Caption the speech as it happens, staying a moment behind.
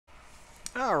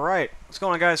All right, what's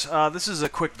going on, guys? This is a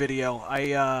quick video.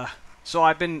 I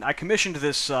commissioned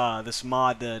this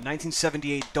mod, the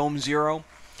 1978 Dome Zero.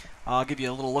 I'll give you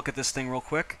a little look at this thing real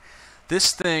quick.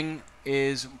 This thing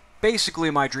is basically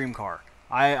my dream car.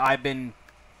 I've been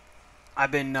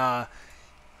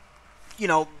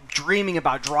dreaming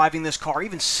about driving this car,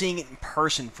 even seeing it in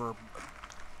person for a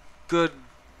good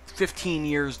 15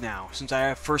 years now, since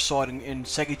I first saw it in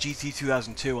Sega GT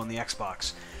 2002 on the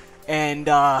Xbox. And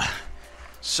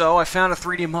so I found a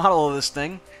 3D model of this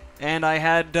thing, and I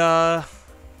had a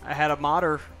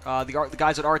modder, the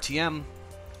guys at RTM.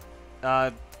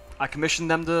 I commissioned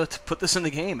them to put this in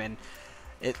the game, and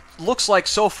it looks like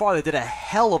so far they did a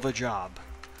hell of a job.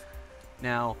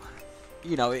 Now,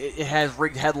 it has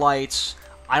rigged headlights.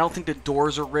 I don't think the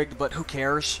doors are rigged, but who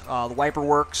cares? The wiper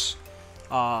works.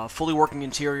 Fully working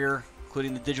interior,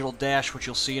 including the digital dash, which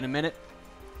you'll see in a minute.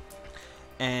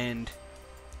 And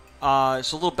so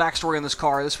a little backstory on this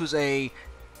car. This was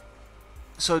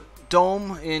so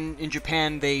Dome in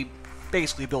Japan, they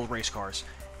basically build race cars,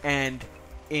 and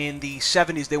in the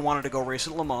 70s they wanted to go race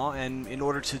at Le Mans, and in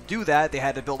order to do that they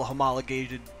had to build a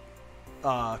homologated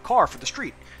car for the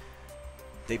street.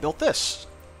 They built this,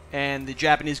 and the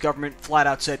Japanese government flat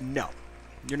out said, no,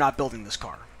 you're not building this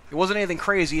car. It wasn't anything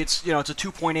crazy. It's it's a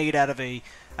 2.8 out of a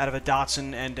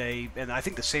Datsun, and I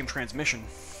think the same transmission,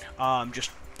 just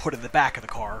put in the back of the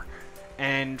car.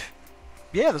 And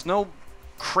yeah, there's no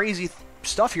crazy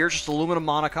stuff here. It's just aluminum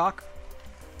monocoque.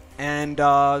 And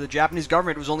the Japanese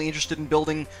government was only interested in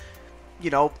building,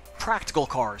 practical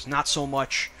cars, not so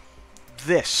much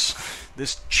this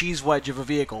cheese wedge of a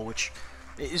vehicle, which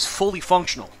is fully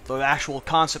functional. The actual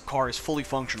concept car is fully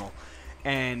functional,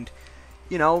 and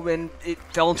and it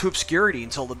fell into obscurity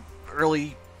until the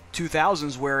early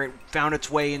 2000s, where it found its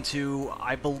way into,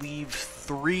 I believe,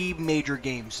 3 major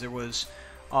games. There was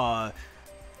Sega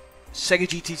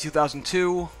GT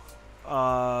 2002,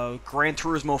 Gran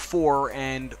Turismo 4,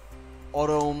 and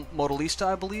Auto Modelista,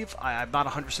 I believe. I'm not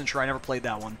 100% sure. I never played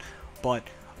that one. But,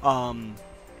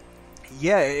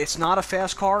 yeah, it's not a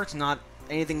fast car. It's not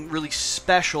anything really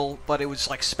special, but it was,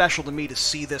 special to me to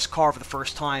see this car for the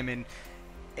first time in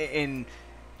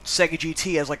Sega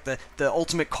GT as, the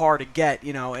ultimate car to get,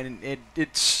 and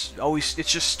it's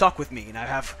just stuck with me. And I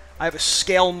have a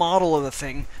scale model of the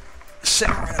thing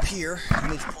sitting right up here. Let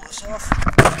me pull this off.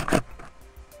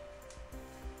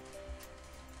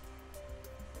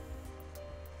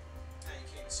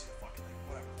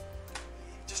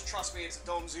 Trust me, it's a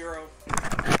Dome Zero.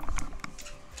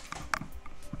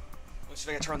 Let's see if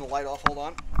I can turn the light off. Hold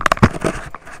on. There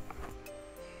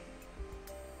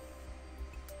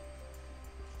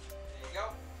you go.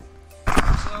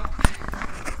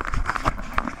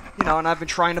 So, and I've been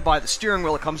trying to buy the steering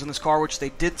wheel that comes in this car, which they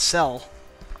did sell.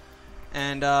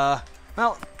 And,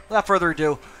 well, without further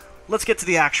ado, let's get to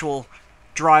the actual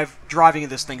driving of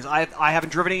this thing. I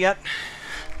haven't driven it yet,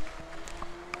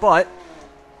 but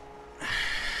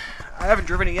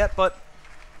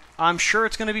I'm sure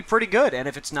it's going to be pretty good, and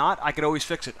if it's not, I could always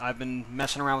fix it. I've been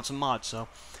messing around with some mods, so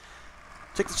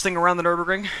take this thing around the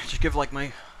Nürburgring, just give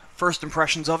my first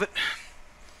impressions of it.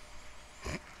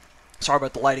 Sorry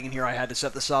about the lighting in here. I had to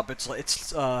set this up.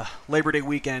 It's Labor Day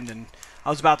weekend, and I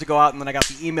was about to go out, and then I got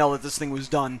the email that this thing was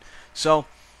done. So,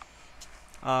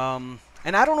 and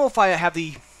I don't know if I have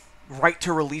the right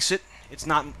to release it. It's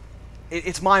not.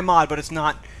 It's my mod, but it's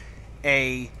not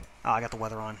a. Oh, I got the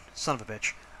weather on. Son of a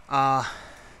bitch.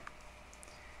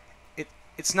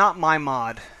 It's not my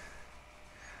mod,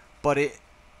 but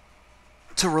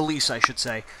to release, I should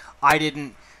say. I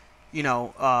didn't,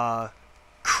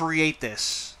 create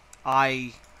this.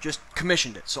 I just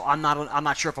commissioned it, so I'm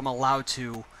not sure if I'm allowed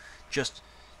to just,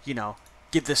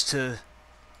 give this to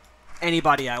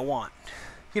anybody I want.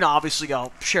 Obviously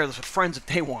I'll share this with friends if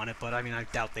they want it, but I mean, I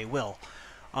doubt they will.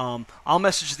 I'll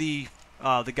message the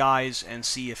guys and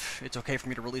see if it's okay for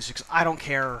me to release it, because I don't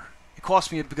care. It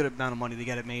costs me a good amount of money to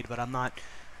get it made, but I'm not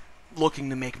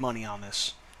looking to make money on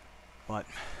this. But,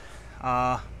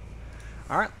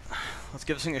 alright, let's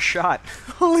give this thing a shot.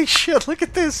 Holy shit, look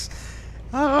at this!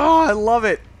 Oh, I love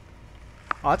it!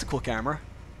 Oh, that's a cool camera.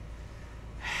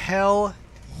 Hell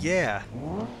yeah!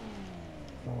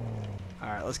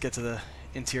 Alright, let's get to the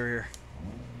interior.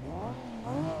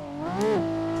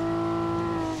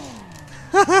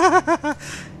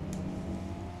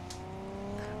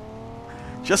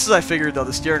 Just as I figured, though,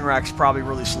 the steering rack's probably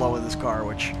really slow in this car,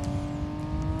 which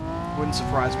wouldn't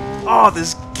surprise me. Oh,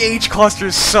 this gauge cluster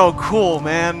is so cool,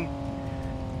 man!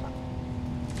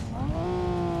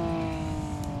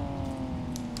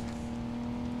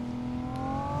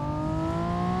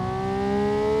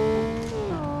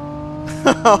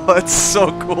 Oh, it's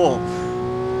so cool.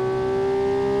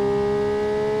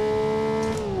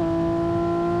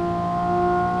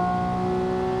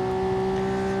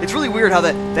 It's really weird how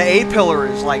the A-pillar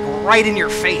is, like, right in your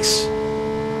face.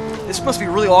 This must be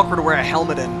really awkward to wear a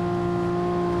helmet in.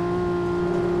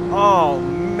 Oh,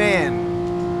 man.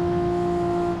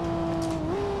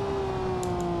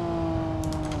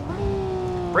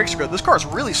 Brakes are good. This car is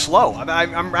really slow.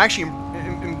 I'm actually,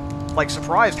 like,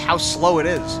 surprised how slow it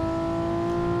is.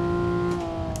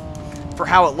 For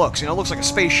how it looks. You know, it looks like a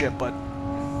spaceship, but,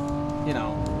 you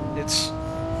know, it's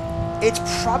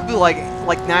probably like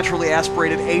naturally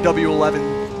aspirated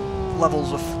AW11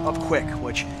 levels of quick,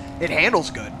 which it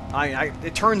handles good.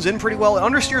 It turns in pretty well. It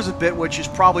understeers a bit, which is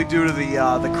probably due to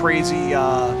the crazy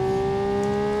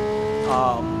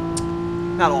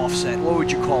not offset. What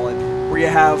would you call it? Where you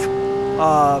have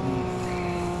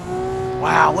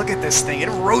wow, look at this thing. It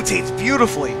rotates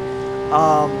beautifully.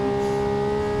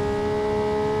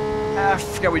 I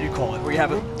forget what you call it. Where you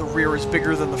have it, the rear is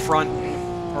bigger than the front,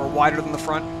 or wider than the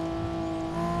front.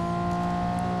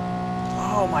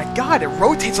 Oh my god, it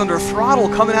rotates under throttle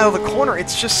coming out of the corner.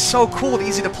 It's just so cool and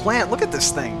easy to plant. Look at this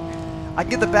thing. I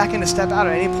can get the back end to step out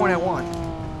at any point I want.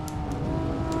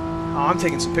 Oh, I'm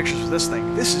taking some pictures of this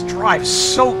thing. This drives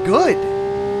so good.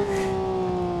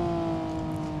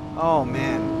 Oh,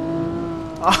 man.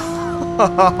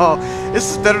 Oh,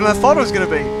 this is better than I thought it was going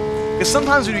to be. Because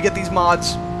sometimes when you get these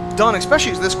mods done,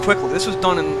 especially this quickly, this was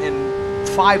done in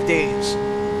 5 days.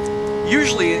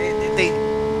 Usually, they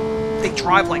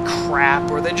drive like crap,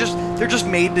 or they're just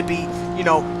made to be, you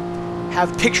know,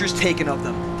 have pictures taken of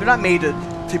them. They're not made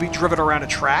to be driven around a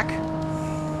track.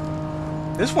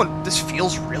 This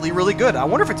feels really, really good. I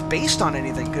wonder if it's based on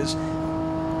anything, because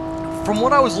from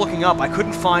what I was looking up, I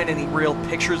couldn't find any real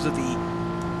pictures of the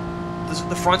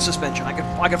front suspension. I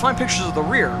could find pictures of the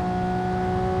rear,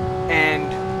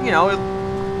 and you know,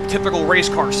 typical race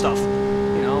car stuff.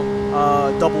 You know,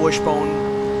 double wishbone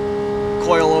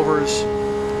coilovers.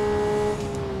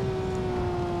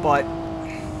 But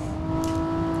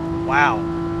wow,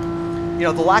 you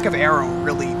know, the lack of aero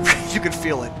really, you could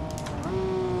feel it.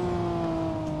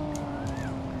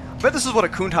 I bet this is what a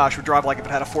Countach would drive like if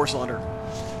it had a 4-cylinder.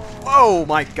 Oh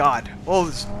my god. Oh,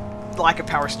 this lack of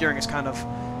power steering is kind of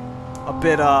a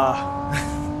bit,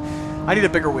 I need a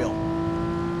bigger wheel.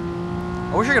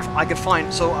 I wish I could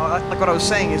find, so, like what I was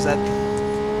saying is that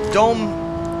Dome,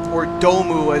 or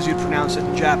Domu as you'd pronounce it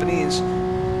in Japanese,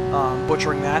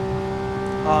 butchering that,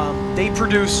 they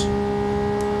produce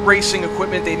racing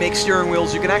equipment, they make steering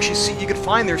wheels. You can actually see, you can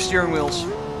find their steering wheels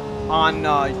on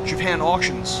Japan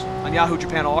auctions, on Yahoo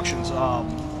Japan auctions,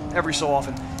 every so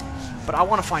often. But I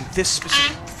want to find this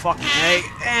specific fucking A,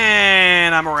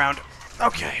 and I'm around.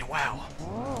 Okay, wow.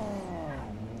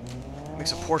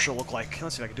 Makes a Porsche look like.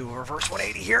 Let's see if I can do a reverse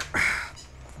 180 here.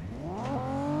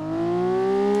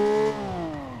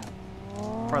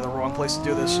 Probably the wrong place to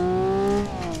do this.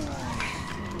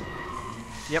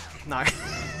 Yep, no.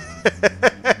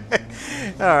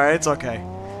 Alright, it's okay.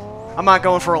 I'm not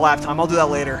going for a lap time. I'll do that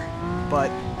later.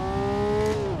 But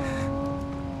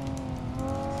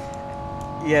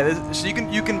yeah, so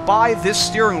you can buy this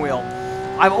steering wheel.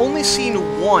 I've only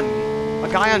seen one. A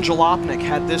guy on Jalopnik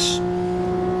had this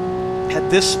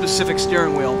specific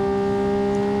steering wheel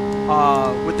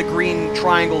with the green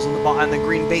triangles and the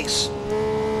green base.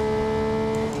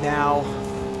 Now,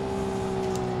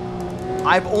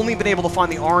 I've only been able to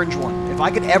find the orange one. If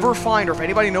I could ever find, or if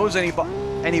anybody knows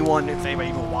anyone, if anybody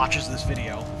even watches this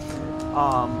video,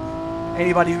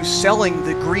 anybody who's selling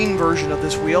the green version of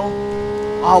this wheel,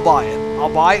 I'll buy it.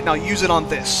 I'll buy it and I'll use it on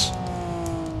this.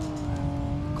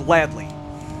 Gladly.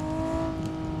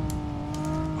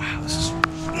 Wow, this is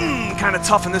kind of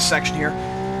tough in this section here.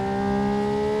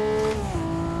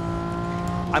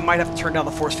 I might have to turn down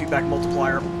the force feedback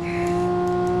multiplier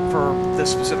for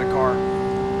this specific car.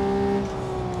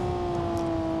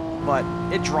 But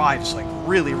it drives, like,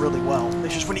 really, really well.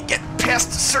 It's just when you get past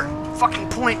a certain fucking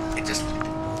point, it just...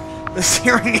 the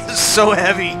steering is so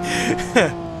heavy.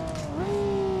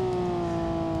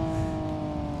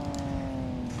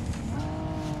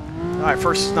 Alright,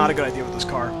 first is not a good idea with this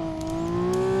car.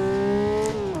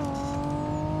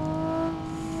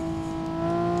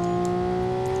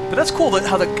 But that's cool that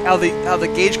how the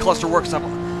gauge cluster works.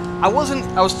 I was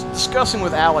discussing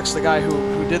with Alex, the guy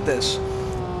who did this.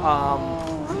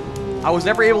 I was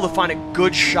never able to find a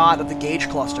good shot of the gauge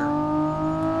cluster,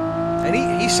 and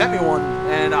he sent me one,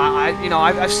 and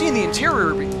I've seen the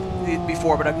interior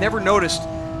before, but I've never noticed,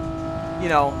 you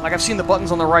know, like I've seen the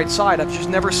buttons on the right side, I've just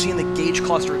never seen the gauge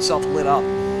cluster itself lit up,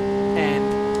 and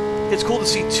it's cool to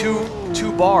see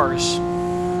two bars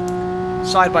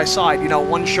side by side, you know,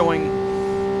 one showing,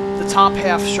 the top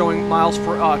half showing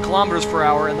kilometers per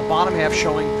hour, and the bottom half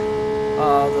showing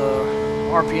the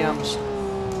RPMs.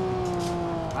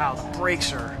 Wow, the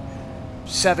brakes are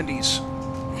 70s.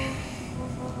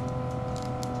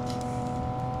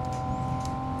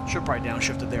 Should probably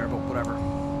downshifted there, but whatever.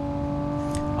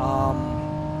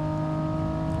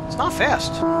 It's not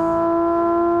fast.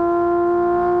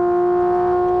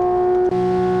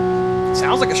 It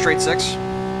sounds like a straight 6.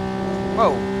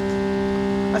 Whoa.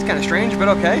 That's kind of strange, but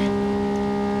okay.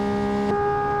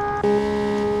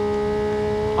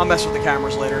 I'll mess with the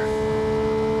cameras later.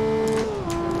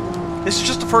 This is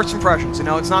just the first impressions, you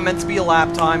know? It's not meant to be a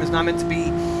lap time. It's not meant to be...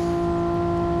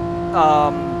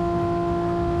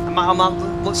 I'm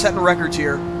not setting records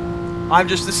here.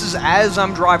 This is as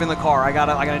I'm driving the car. I got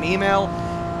an email.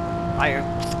 I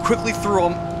quickly threw,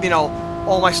 you know,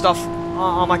 all my stuff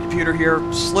on my computer here,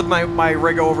 slid my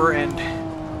rig over, and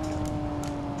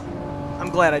I'm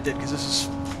glad I did, because this is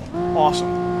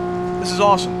awesome. This is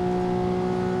awesome.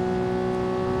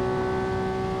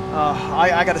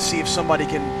 I got to see if somebody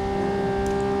can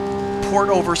port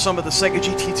over some of the Sega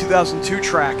GT 2002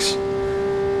 tracks,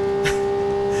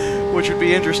 which would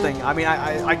be interesting. I mean,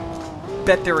 I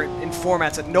bet they're in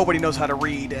formats that nobody knows how to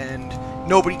read, and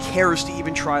nobody cares to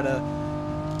even try to,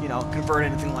 you know, convert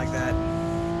anything like that.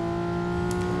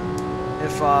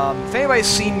 If anybody's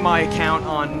seen my account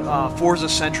on Forza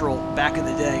Central back in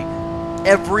the day,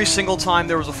 every single time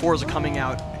there was a Forza coming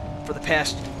out for the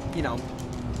past, you know,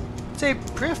 say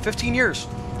 15 years,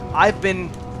 I've been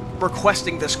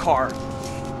requesting this car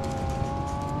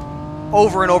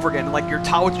over and over again. Like,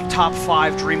 what's your top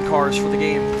 5 dream cars for the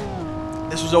game?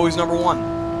 This was always #1.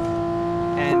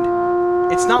 And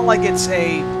it's not like it's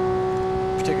a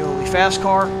particularly fast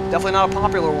car, definitely not a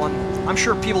popular one. I'm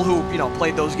sure people who, you know,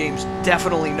 played those games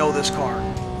definitely know this car.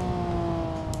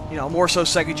 You know, more so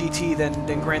Sega GT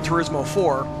than Gran Turismo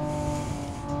 4.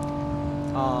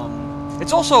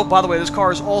 It's also, by the way, this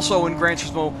car is also in Gran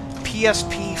Turismo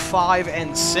PSP 5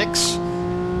 and 6.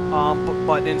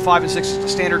 But in 5 and 6 it's the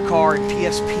standard car. In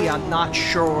PSP, I'm not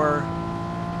sure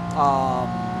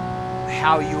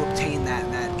how you obtain that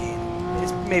in that game.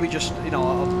 It's maybe just, you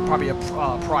know, probably a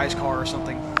prize car or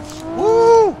something.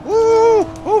 Woo! Woo!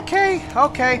 Okay,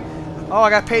 okay. Oh, I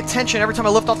gotta pay attention every time I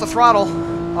lift off the throttle.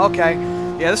 Okay.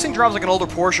 Yeah, this thing drives like an older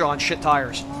Porsche on shit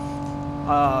tires.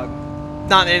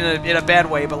 Not in a bad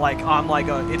way, but like on like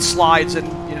it slides and,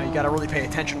 you know, you gotta really pay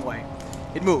attention way.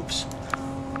 It moves.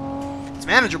 It's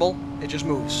manageable, it just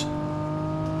moves.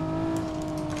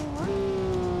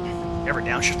 Never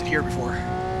downshifted here before.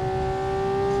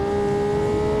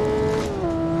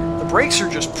 The brakes are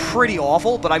just pretty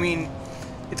awful, but I mean,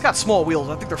 it's got small wheels.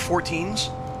 I think they're 14s.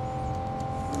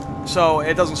 So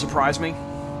it doesn't surprise me.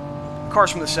 Cars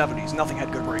from the 70s, nothing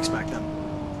had good brakes back then.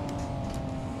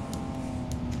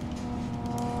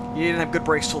 You didn't have good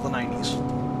brakes till the 90s.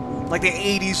 Like the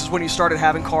 80s is when you started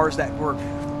having cars that were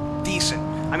decent.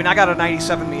 I mean, I got a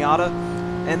 97 Miata,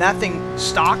 and that thing,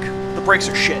 stock, the brakes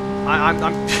are shit. I'm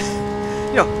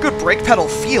you know, good brake pedal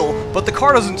feel, but the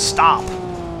car doesn't stop.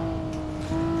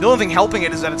 The only thing helping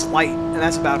it is that it's light, and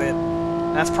that's about it.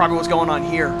 And that's probably what's going on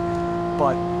here.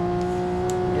 But,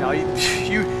 you know,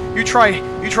 you try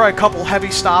a couple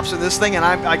heavy stops in this thing, and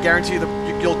I guarantee you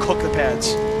that you'll cook the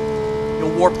pads.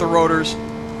 You'll warp the rotors.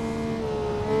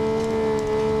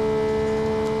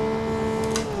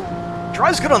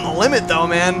 Drives good on the limit, though,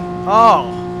 man. Oh.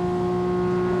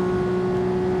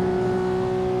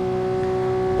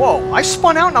 Whoa, I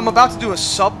spun out and I'm about to do a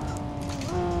sub...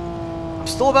 I'm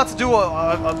still about to do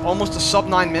almost a sub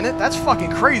 9 minute? That's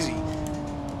fucking crazy.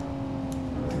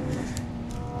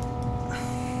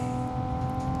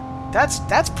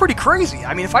 That's pretty crazy.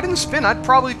 I mean, if I didn't spin, I'd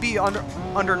probably be under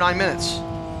 9 minutes.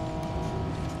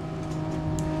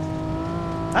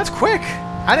 That's quick.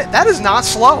 That is not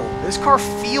slow. This car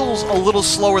feels a little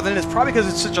slower than it is, probably because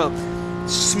it's such a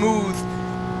smooth,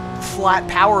 flat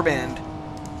power band.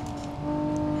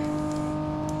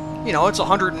 You know, it's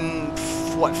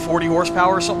 140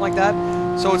 horsepower or something like that,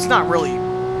 so it's not really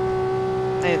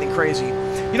anything crazy.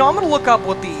 You know, I'm going to look up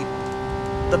what the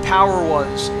power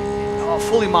was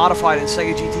fully modified in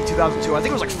Sega GT 2002. I think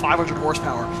it was like 500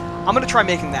 horsepower. I'm going to try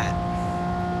making that.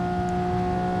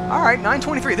 Alright,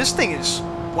 923. This thing is...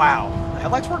 Wow.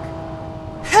 Headlights work?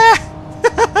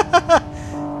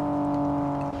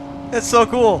 That's so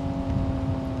cool.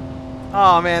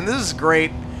 Oh man, this is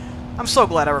great. I'm so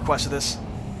glad I requested this.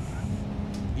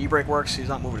 E-brake works. He's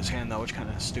not moving his hand though, which kind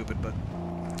of stupid, but...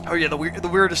 Oh yeah, the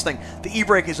weirdest thing. The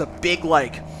e-brake is a big,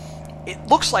 like... It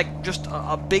looks like just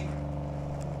a big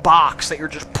box that you're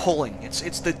just pulling.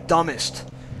 It's the dumbest.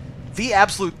 The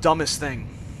absolute dumbest thing.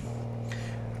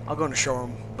 I'll go in the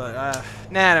showroom, but,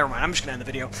 nah, never mind. I'm just gonna end the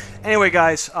video. Anyway,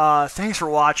 guys, thanks for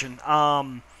watching.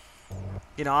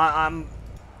 You know, I'm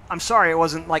I'm sorry it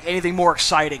wasn't like anything more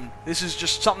exciting. This is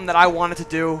just something that I wanted to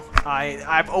do.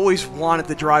 I've always wanted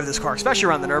to drive this car, especially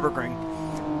around the Nürburgring.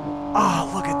 Oh,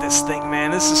 look at this thing,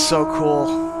 man. This is so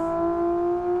cool.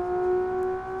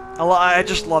 I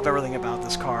just love everything about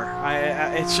this car.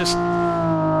 It's just...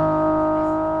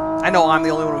 I know I'm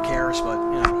the only one who cares, but,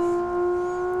 you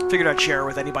know, figured I'd share it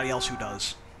with anybody else who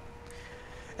does.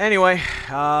 Anyway,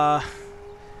 have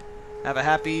a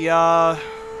happy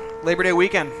Labor Day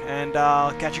weekend, and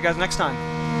I'll catch you guys next time.